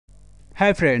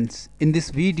Hi friends, in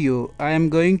this video I am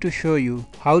going to show you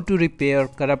how to repair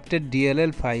corrupted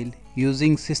DLL file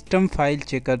using System File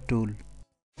Checker tool.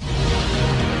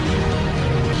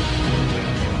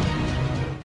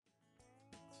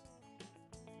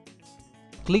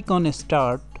 Click on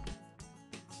Start,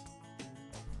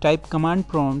 type command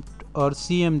prompt or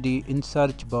CMD in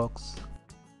search box.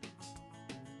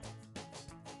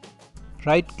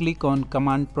 Right click on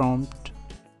command prompt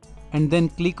and then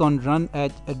click on Run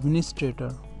as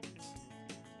Administrator.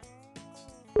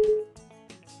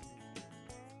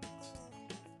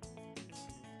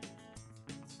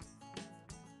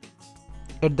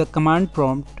 At the command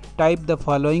prompt, type the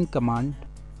following command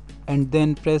and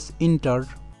then press Enter.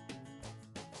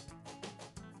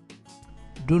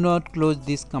 Do not close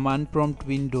this command prompt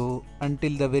window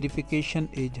until the verification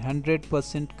is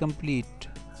 100% complete.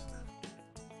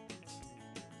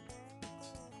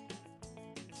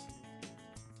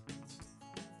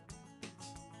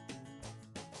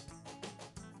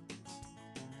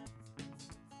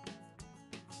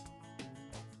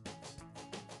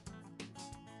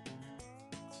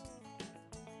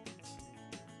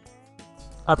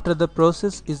 After the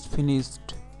process is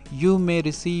finished, you may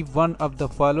receive one of the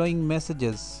following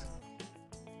messages.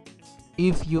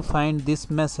 If you find this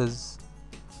message,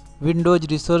 Windows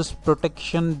Resource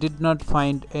Protection did not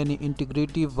find any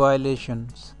integrity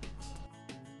violations.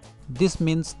 This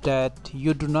means that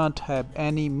you do not have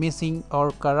any missing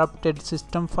or corrupted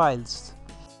system files.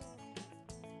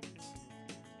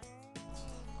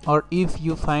 Or if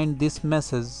you find this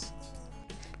message,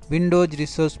 Windows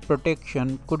Resource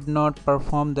Protection could not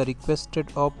perform the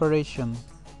requested operation.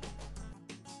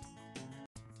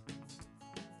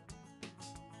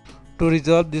 To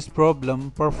resolve this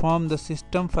problem, perform the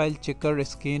System File Checker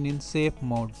scan in safe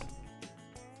mode.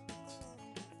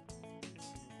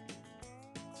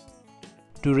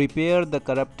 To repair the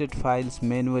corrupted files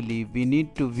manually, we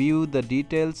need to view the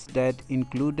details that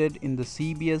included in the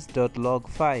cbs.log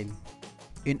file.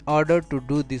 In order to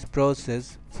do this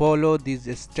process, follow these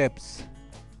steps.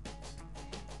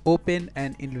 Open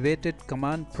an elevated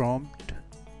command prompt.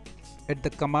 At the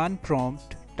command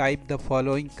prompt, type the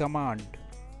following command.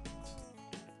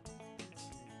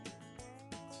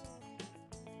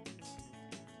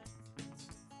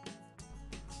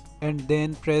 And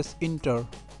then press Enter.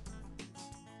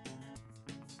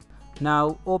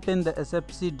 Now open the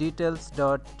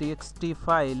sfcdetails.txt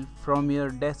file from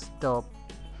your desktop.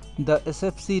 The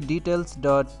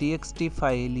sfcdetails.txt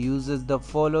file uses the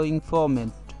following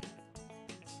format.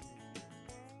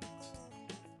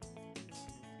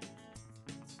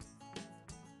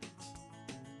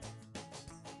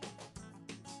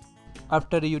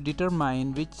 After you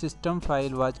determine which system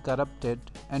file was corrupted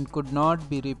and could not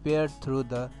be repaired through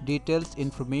the details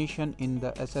information in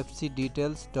the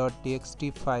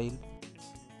sfcdetails.txt file,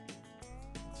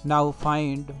 now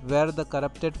find where the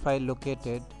corrupted file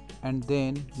located and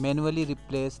then manually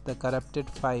replace the corrupted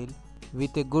file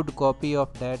with a good copy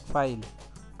of that file.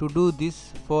 To do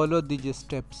this, follow these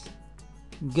steps.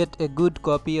 Get a good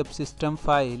copy of system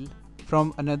file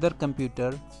from another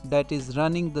computer that is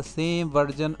running the same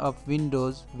version of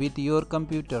Windows with your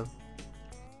computer.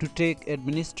 To take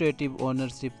administrative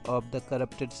ownership of the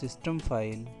corrupted system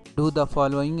file, do the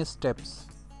following steps.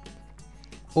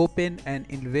 Open an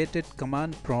elevated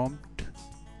command prompt.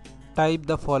 Type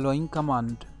the following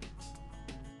command.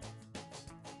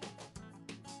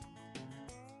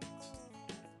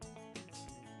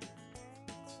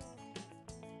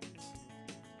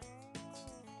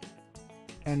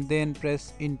 And then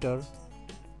press Enter.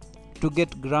 To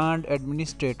grant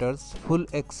administrators full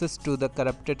access to the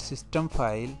corrupted system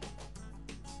file,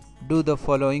 do the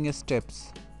following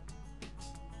steps.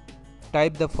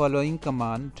 Type the following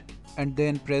command and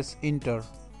then press Enter.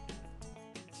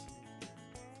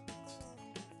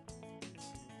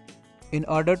 In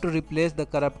order to replace the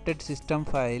corrupted system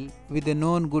file with a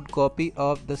known good copy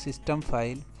of the system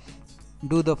file,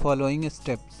 do the following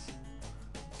steps.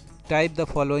 Type the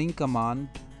following command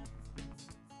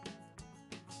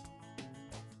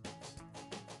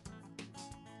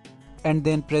and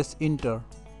then press Enter.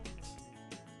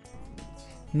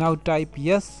 Now type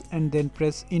yes and then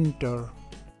press Enter.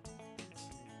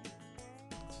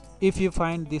 If you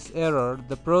find this error,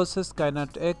 the process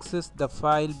cannot access the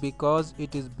file because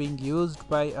it is being used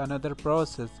by another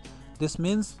process. This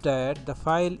means that the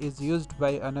file is used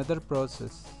by another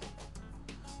process.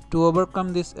 To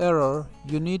overcome this error,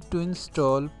 you need to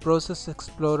install Process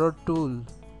Explorer tool.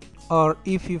 Or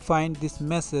if you find this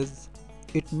message,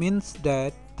 it means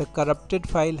that the corrupted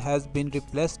file has been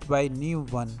replaced by new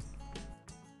one.